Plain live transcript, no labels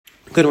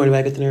Good morning,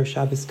 I get the nerve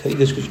Shabbos.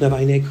 Kidushin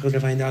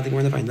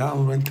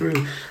we went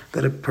through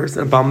that a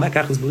person, a Baal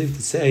Mekach, is believed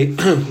to say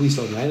who he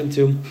sold the item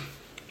to.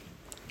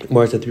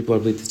 More said 3 people are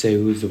believed to say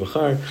who's the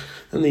Bachar.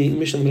 And the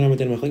Mishnah Menam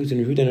Den Machlekes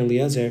and Rehuda and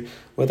Eliezer,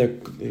 whether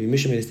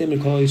Mishnah made a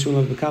statement, call Yisrael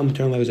of Bekam,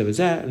 turn lives of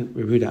Azat, and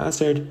Rehuda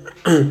answered.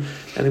 And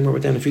then we're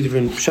down a few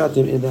different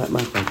shatim in that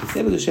Machlekes.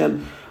 The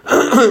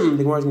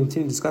Gemara is going to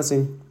continue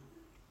discussing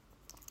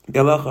the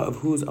halacha of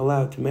who's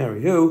allowed to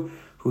marry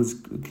whose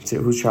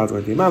child's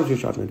going to be imam, whose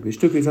child's going to be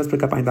shtuki. So let's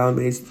pick up behind down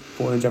base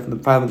 400 from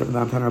the 500 from the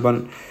Tanur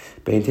Rabbanan.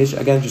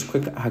 Again, just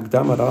quick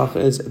hagdama. The halacha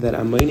is that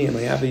Amayni and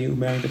Mayavi who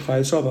married the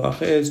Klal Yisrael. The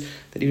halacha is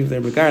that even if they're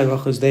regarded, the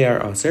halacha is they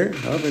are aser.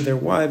 However, their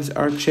wives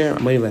are chair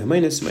Amayni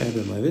le'Amaynis,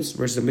 Mayavi le'Mayavis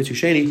versus a mitzvah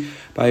sheni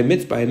by a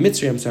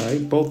mitzvah. I'm sorry,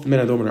 both men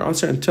and women are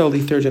aser until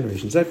the 3rd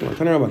generation. Second one,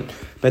 Tanur Rabbanan.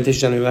 Bentish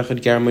Shani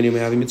Lechad Gar Amayni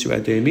Mayavi mitzvah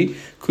ademi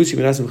Kusi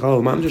Benasim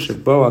Chalal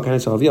Mamdish Boa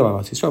Kanes Alavia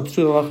Lavas Yisrael.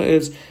 The halacha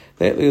is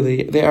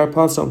they are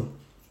apostle.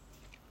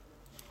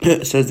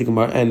 Says the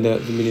Gemara, and the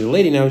meaning of the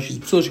lady now, she's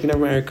psul, she can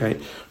never marry a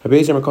kain. Rabbi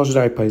Yisrael Kol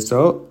Shadari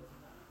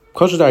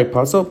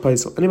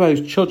Paisel, anybody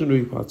whose children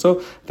would be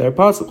paisel, they're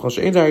apostle. Kol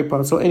Shadari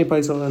Paisel, any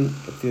paisel, and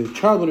if the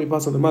child would be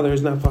paisel, the mother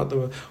is not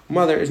paisel.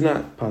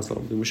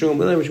 The Mishum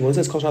Milim, one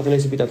says Kol Shadari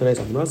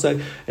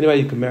Paisel, anybody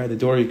you can marry the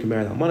door, you can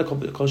marry the almana. Kol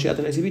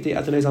Shadari Paisel,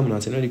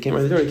 you can't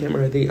marry the door, you can't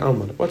marry the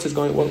almana. What's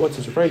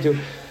this referring to?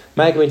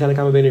 Mike went on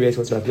come baby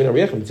what's not been a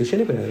real to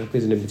shiny but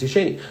please in to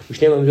shiny we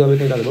stay on the other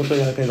kind of most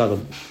kind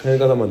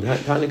of man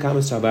tani come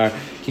sabar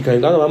ki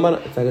kind of man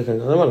kind of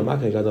man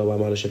kind of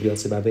man should be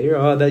sabar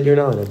that you're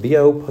not a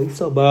bio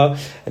paisel ba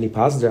and he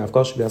passes there of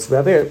course should be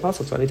sabar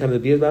paisel so anytime the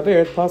bio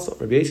sabar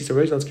paisel or basis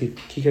originals ki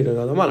kind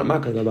of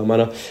man kind of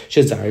man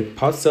she's sorry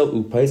paisel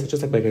u paisel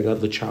just like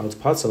the child's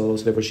paisel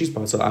so therefore she's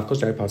paisel of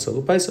course there paisel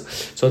u paisel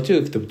so too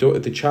if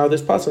the child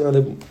is paisel now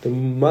the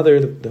mother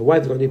the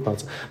wife is going to be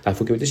paisel I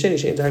forgive the shiny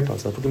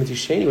paisel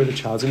sheni where the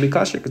child's going to be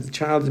kosher because the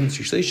child's in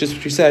just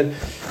what she said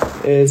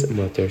is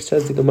mutter.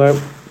 Says the Gemara.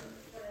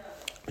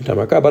 The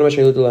third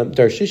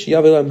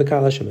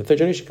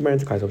generation can marry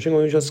into Klal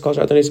Yisrael. Just calls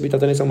out the name to be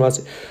Tatanei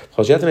Samasi.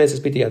 Calls out the name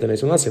to be Tatanei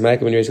Samasi. Mike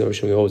when you're saying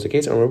we always the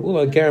case. And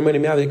Rabula Garamani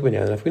Miyavi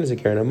Kibanya. And Afghan is a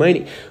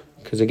Garamani.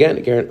 Because again,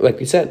 like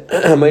we said,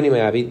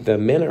 the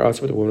men are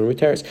also with the woman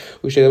retires.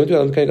 We should have to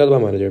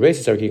their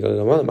basis are the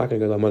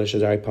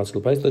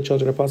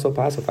children are apostle,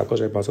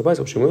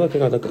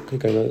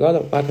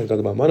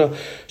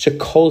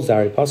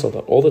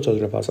 all the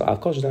children are apostle.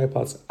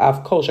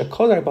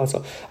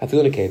 I feel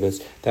in the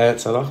caves. That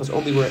Salach is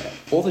only where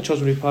all the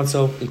children are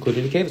apostle,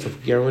 including the caves. So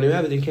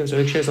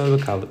the caves are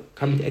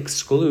come to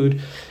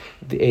exclude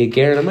a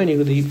ger and money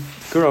who the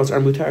girls are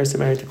mutar to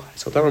marry to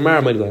class. So that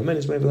Mar money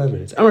is maybe 11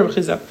 minutes. Amar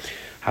B'chizah.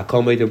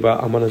 Hakol made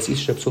about Amanas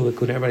Isha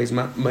Psulakun. Everybody's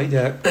made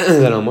that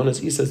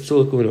Amanas Isha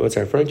Psulakun. What's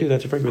that referring to?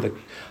 That's referring to the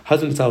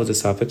husband itself is a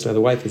suffix, now the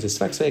wife is a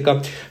sex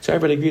makeup. So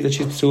everybody agrees that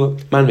she's Psula,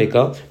 man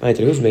makeup. Man,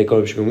 who's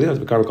makeup? She can be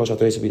the car called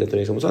Shatanes to be that the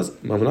name of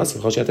Manas,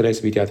 Shatanes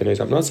to be the name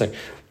of Nasai.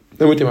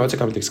 Then we what's a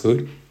comment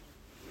exclude.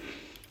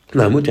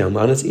 Now, Mutam,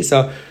 Manas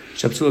Isa.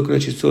 She's Psulakun.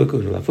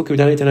 Lafuki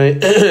Dani tonight.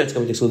 It's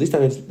coming to school. This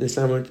time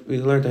we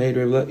learned to hate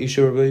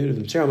Yeshua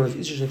the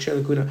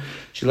ceremony.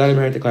 She let him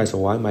marry the class. So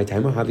why? My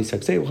time I have these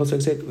sex seka. It's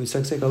a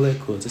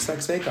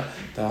sex seka.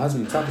 The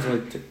husband itself is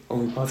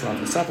only possible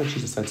after suffix.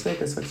 She's a sex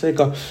seka. Sex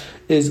seka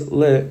is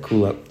le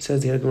kula.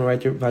 Says the Gemara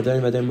right here. Vadai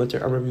mutter.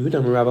 Amar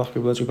Yehuda Rabbi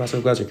Blazer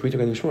Pasal Glazer. Kritik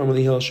and Shmuel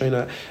Amali Hill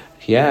Shayna.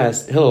 He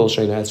has Hill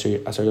Shayna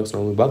as Yosef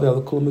only Babi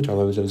Al Kula Mutter. I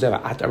was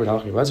Zeva. At Rabbi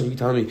Halachim Blazer. You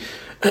tell me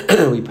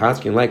we pass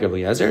can like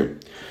Rabbi Yezer.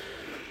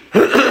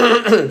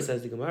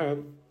 Says the Gemara.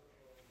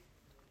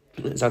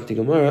 Zak the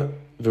Gemara.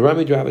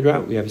 V'rami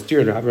d'Rabbi. We have a steer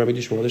in Rabbi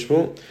Shmuel,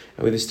 and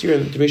we have a steer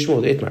in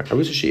Shmuel, the Itmar.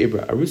 Arusa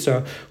she'ibra.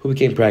 Arusa who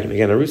became pregnant.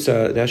 Again,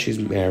 Arusa now she's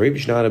married, but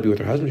she's not allowed to be with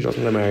her husband. She's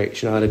also not married.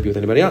 She's not allowed to be with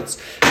anybody else.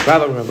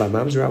 Rabbi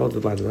Mamzer, Rabbi the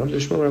Blad Mamzer,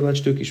 Shmuel Rabbi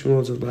Shtuki,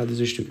 Shmuel the Blad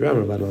Shtuki, Rabbi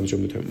Mamzer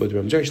with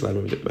Ramzer, she's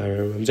allowed to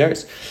marry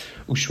Ramzer.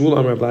 Ushmuel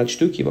Amar Blad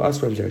Shtuki, but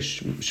also Ramzer.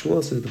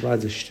 Shmuel says the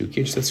Blad is Shtuki,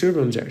 and she says Sir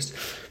Ramzer.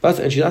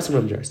 And she's also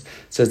Ramzer.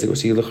 Says they go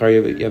see you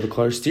have a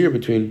clear steer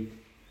between.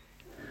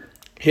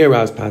 Here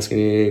I was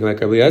passing like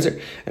Rabbi Yezer,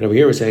 and over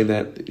here we're saying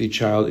that the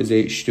child is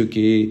a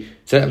shtuki.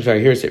 I'm sorry.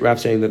 Here Rav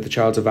saying that the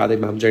child's a vadei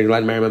mamzer. You're allowed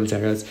to marry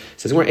mamzer.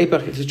 Says we're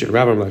eipach. It's just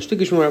Rabbi Mamzer.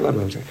 Shtuki shmuel Rabbi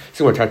Mamzer.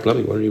 So we're trying to love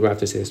me. What do you have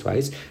to say this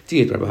twice?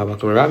 Diet Rabbi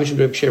Havakam. Rabbi Shmuel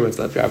Rabbi Shir. What's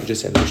left? Rabbi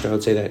just said. I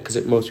would say that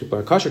because most people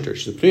are kosher.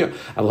 She's a priya.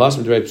 I've lost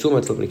him to Rabbi Psul.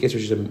 What's left in a case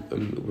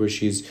where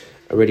she's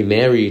already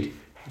married.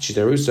 She's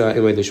Arusa.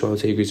 Anyway, the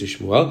Shmuel agrees to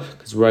Shmuel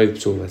because Rav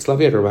Psul that's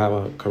love yet. Rabbi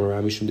Hava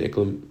Kamarami Shum the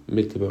Iklam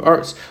Mitla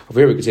Arts.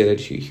 Over here we could say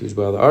that he was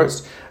by the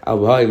arts.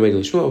 Over there,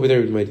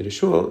 we made the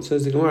Shmuel. It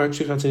says the Gemara,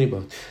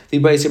 the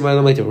Bais in my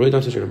later, really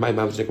don't say my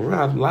mom's like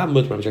Rav, Lam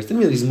Mut Ramzars. Didn't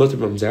mean these Mut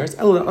Ramzars.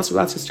 Ella also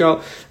last his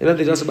child, and then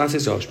they also last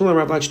his child. Shmuel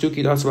Rav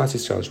Shtuki also last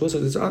his child. Shmuel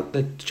says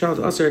the child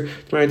also to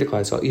marry the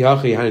class. So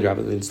Yachi Hani Rav,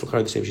 and it's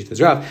the same sheet as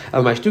Rav.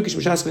 El my Shtuki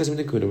Mishaskan is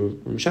Midikuna.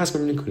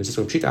 Mishaskan Midikuna. This is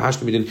from Shita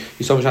Hashka Midin.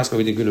 You saw Mishaskan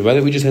Midikuna.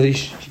 Whether we just said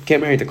she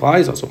can't marry the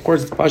class, also of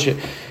course it's Pasha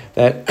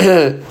that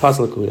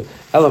Pasal Kuna.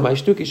 Ella my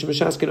Shtuki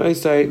Mishaskan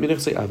Oisai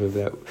Minichsei Aviv.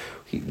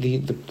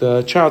 That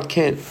the child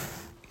can't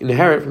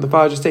inherit from the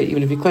father's estate,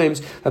 even if he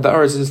claims that the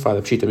Aris is his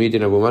father. Pshita, we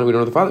didn't know woman, we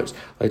don't know the fathers.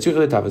 Like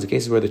the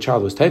cases where the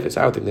child was typhus,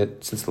 I would think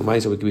that since the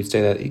Lamaisa would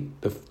say that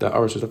the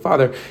Aris was the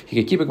father, he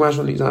could keep it, he's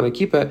not going to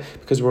keep it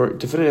because we're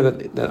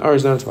definitive that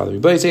Aris is not his father.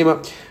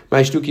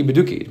 My shtuki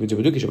beduki,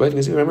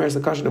 remember it's the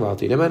caution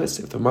about it.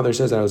 If the mother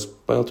says that I was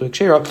boiled to a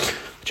kshera,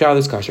 the child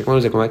is kasher.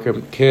 Already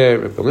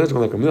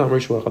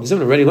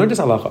learned this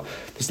halacha.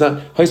 It's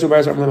not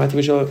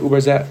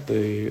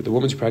the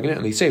woman's pregnant,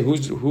 and they say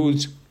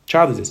whose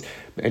child is this?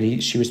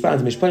 And she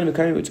responds, it's a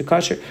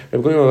kasher.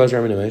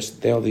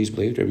 They all these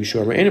believed Rabbi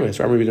Shua Animus.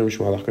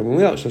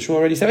 So Shua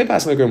already said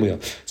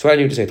so I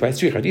need to say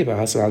twice. Again,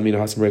 that's why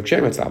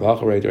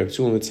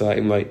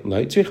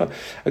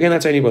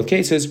I need both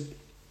cases.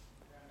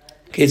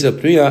 Case of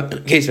Priya,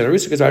 case of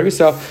Arusa, because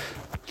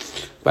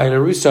by an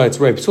Arusa, it's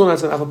right. So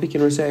that's an Alpha Pekin.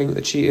 We're saying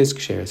that she is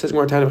Ksher. It says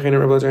more time of Chaner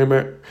Reblazer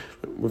Aimer.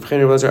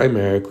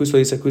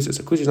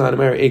 Kusa is not a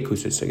Mer, a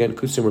Kusis. Again,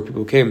 Kusim where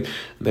people came,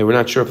 they were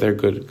not sure if they're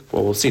good.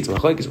 Well, we'll see. It's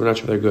Machlekes, we're not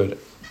sure if they're good.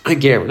 A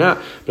ger, not,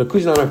 but a Kusis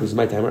is not a Kusis.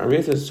 My time.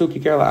 Arita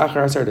Suki Gerla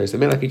Achar Asar. They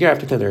made like a ger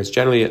after 10 years.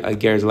 Generally, a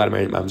ger is allowed to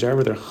marry Mamzer.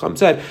 However, their Chum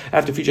said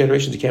after a few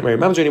generations, you can't marry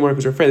Mamzer anymore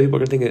because we're afraid that people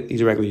are going to think that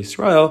he's a regular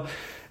Yisrael.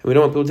 And we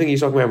don't want people to think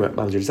he's talking about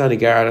Mamzer. It's not a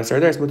ger, Asar,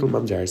 there's multiple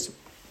Mamzers.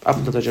 Up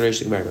until 10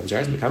 generations, you can marry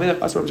Mamzers. Becoming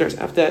up, us Mamzers.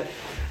 After that,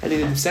 and the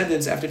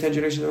descendants after 10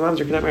 generations of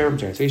Mamzer cannot marry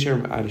Mamzers. Let's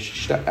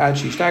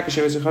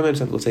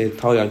say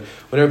Talyan.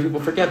 Whenever people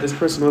forget this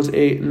person was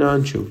a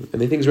non-Jew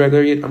and they think it's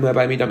regular, could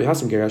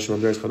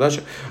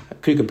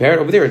you compare it?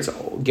 Over there, it's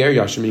Ger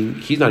Yashim, meaning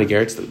he's not a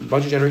Ger, it's a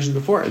bunch of generations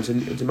before. It's a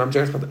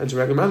Mamzers, it's a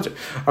regular Mamzer.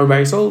 Or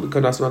marrying soul,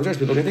 because not Mamzers.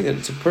 People can think that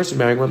it's a person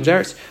marrying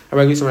Mamzers. A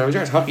regular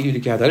Mamzers. How can you do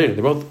that? They're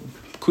both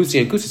Kusi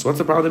and Kusis. What's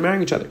the problem? They're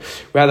marrying each other.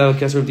 Rather,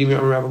 Kesser of Dimi,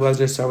 Rabbi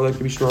Blazer, Sarah like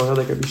Rabbi Shmuel,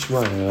 like Rabbi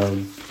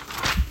Shmuel.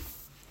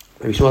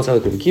 Rabbi Shmuel sounds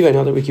like Rabbi Kiva, and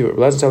Rabbi Kiva. Rabbi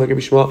Blazer sounds like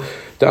Rabbi Shmuel.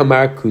 The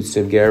Amar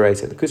Kusim, Ger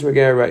rights, and the Kusim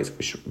Ger rights.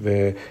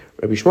 Rabbi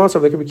Shmuel sounds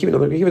like Rabbi Kiva, and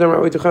Rabbi Kiva.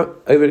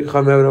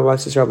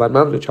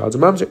 The child's a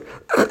mamzer.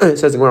 It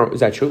says, is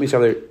that true? We saw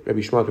that Rabbi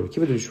Shmuel, Rabbi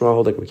Kiva, Rabbi Shmuel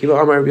hold like Rabbi Kiva.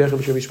 Amar Rabbi Yechim,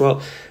 Rabbi Shmuel.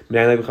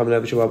 Man, I become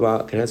Rabbi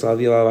Shmuel. Can answer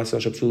Avi Allah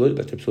Vasal Shabsulu.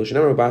 That Shabsulu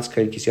Shnei Rabbas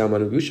can Kisi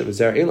Almanu Gusha. Is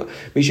there Ela?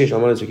 Mishesh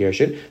Almanu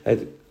Zegershin. That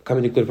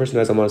coming to include a person who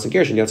has Almanas and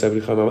Gershon,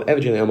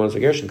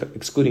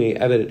 excluding a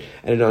Evid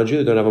and a non-Jew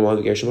that don't have Almanas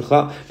and Gershon.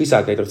 We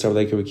saw that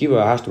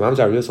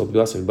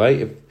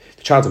if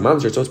the child's a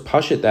mamzer, so it's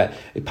pashit that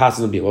it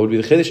passes on be. What would be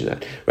the chiddush in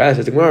that? Rather,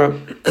 says the Gemara,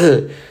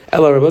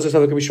 Ella Rabbi Zos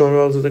like Rabbi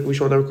Shmuel, like Rabbi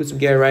Shmuel, Rabbi Kutzim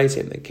Ger rights,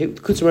 and the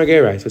Kutzim are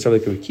Ger rights. So it's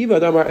like Rabbi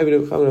Kiva, Damar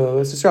Evid,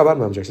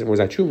 mamzer. Was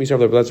that true? We saw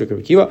Rabbi Blazer,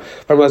 Rabbi Kiva.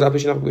 Farmaz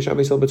Apishin, Rabbi Shmuel,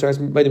 Beisel, B'tzaris,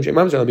 B'dim Shem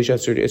mamzer. Rabbi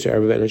Shmuel, It's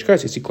Rabbi Ben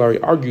Ishkars. You see, Clary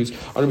argues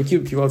on Rabbi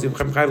Kiva, Kiva, Zim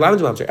Chem Chayv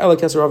Lavin mamzer. Ella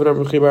Kesser Rabbi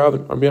Rabbi Chibar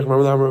Rabbi Rabbi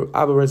Rabbi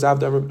Abba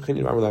Razav Rabbi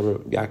Chinin Rabbi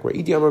Yakra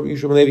Idi Rabbi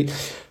Yishua Levi.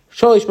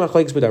 Shalish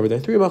machlekes, but there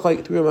three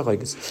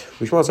machlekes.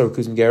 We shall also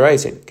Kusim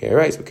Gerais,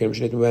 but Karim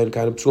Shnei Ben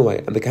kind of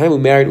Psulmai, and the kind who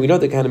married, we know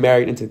they kind of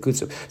married into the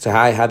Kusim. So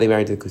how they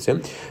married into the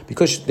Kusim?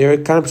 Because they're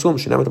kind of Psulm.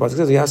 Shnei Ben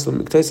says he asked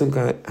them Ktaisim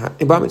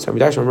Ibamit. So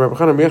Midash Rabbi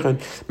Chanan Mirchan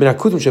Mina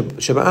Kusim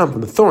Shebaam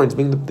from the thorns,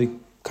 being the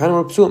kind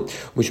of psulim.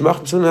 We should make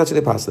psulim. That's what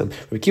they pass them.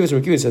 Rabbi Kiva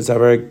says,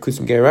 "Savar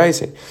kusim ger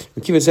raising."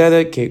 Rabbi Kiva said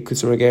that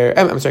kusim ger.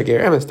 I'm sorry, ger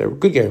emes. They're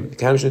good ger.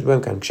 Kind of should be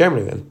kind of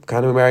kshemer. Then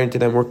kind of married into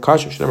them. We're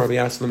cautious. Should Rabbi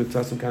ask them to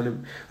tell some kind of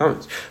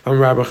comments. I'm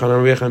Rabbi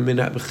Chanan Rechan bin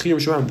Bechir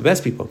Mishram, the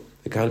best people.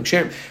 The kind of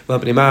kshemer. Well,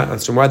 but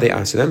answer why they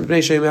asked them.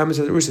 Bnei Shemam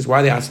says the Rusis.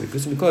 Why they asked them?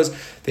 Because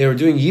they were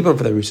doing yibam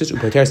for the Rusis.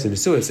 Upateres the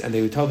Mesuas, and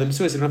they would tell them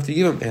Mesuas. They don't have to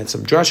yibam. They had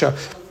some drasha.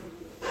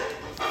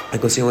 I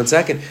go see in 1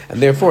 second,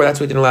 and therefore that's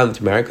why we didn't allow them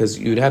to marry, because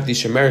you'd have these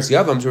shemeres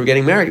yavams who were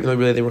getting married, even though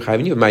really they were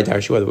chayvin you. My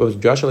darshu, it was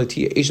Joshua they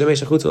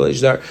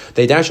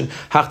dashin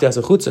hachtas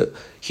chutza.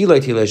 He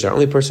like he the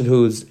only person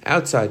who's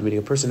outside, meaning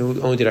a person who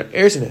only did our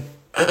heirs in it.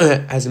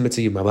 As in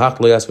mitzvah yibam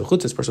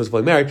this person was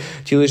fully married.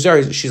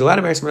 She's allowed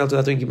to marry someone else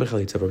without doing yibam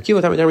chalitza.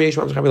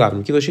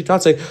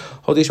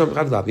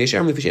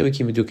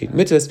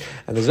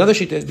 And there's another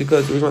sheet is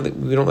because the reason why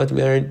we don't let them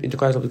marry into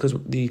class because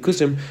the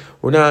kusim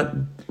were not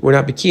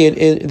bekian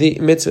in the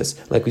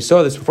mitzvahs. Like we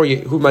saw this before.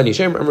 Who man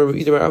yishem? Remember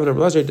either Rav or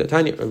Lazar.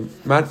 Tanya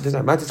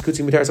matis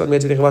kusim mitaris al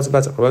mitzvah techavas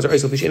batzah. Lazar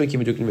isol fish emi kim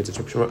bedukin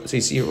mitzvah. So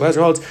you see,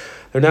 Lazar holds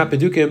they're not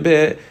bedukin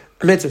be.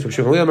 Mitzvahs.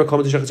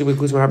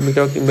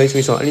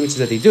 Any mitzvahs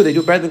that they do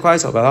better than Klai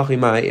Yisrael.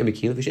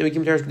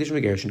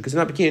 Because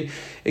they're not bekin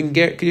in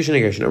Kidushin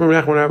and Gershon.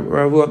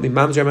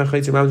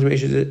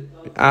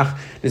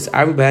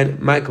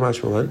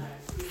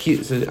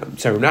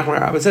 Sorry,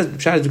 it says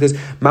Pshat is because they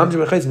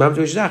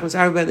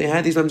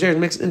had these mamzer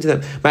mixed into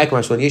them.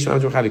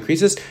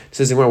 It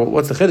says, well,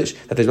 what's the chiddush?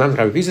 That there's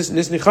mamzer creases and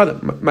this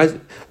nichada.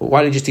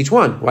 Why did you just teach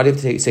one? Why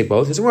did you say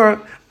both? It says, well,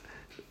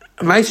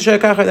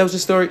 that was the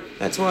story.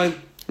 That's why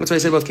I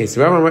said both cases.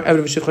 That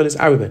Evan Shivcha is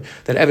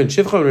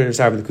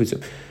Arab in the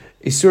Kusim.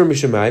 Isur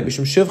Mishamai,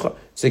 Mishum Shivcha.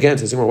 So again, it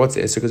says, well, what's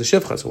the Isur because of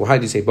Shivcha? So why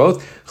do you say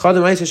both?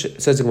 Chadam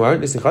Maisa says the Gemara,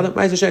 listen, Chadam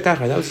Maisa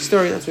Shekachai. That was the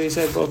story. That's why he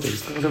said both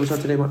things.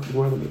 Today,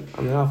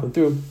 I'm half and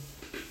through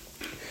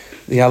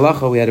the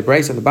halacha. We had a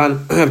brace on the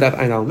bottom of that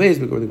Ein Al Mez,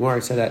 because the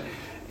Gemara said that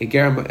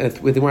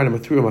with the Gemara number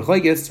 3 of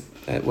Machlekes,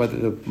 whether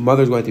the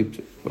mother's going to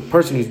a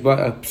person who's a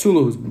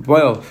psula who's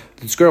boil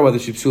to discover whether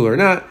she's psula or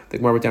not. The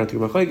Gemara went down to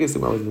machlekes. The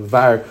Gemara was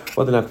mevar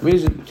whether or not the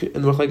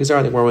machlekes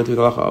are. The Gemara went through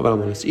the halacha of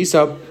Almanis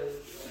Isa.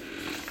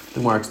 The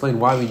Gemara explained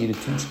why we need to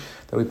teach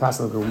that we pass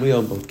on the wheel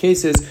in both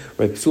cases,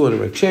 right psula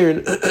and right sharon.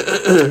 And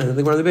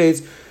the Gemara on the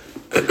base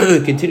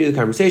continue the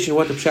conversation.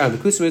 What the pshat and the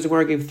kusim is? The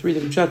Gemara gave 3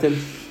 different pshatim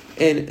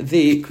in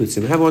the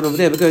kusim. Have one over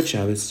there. Have a good Shabbos.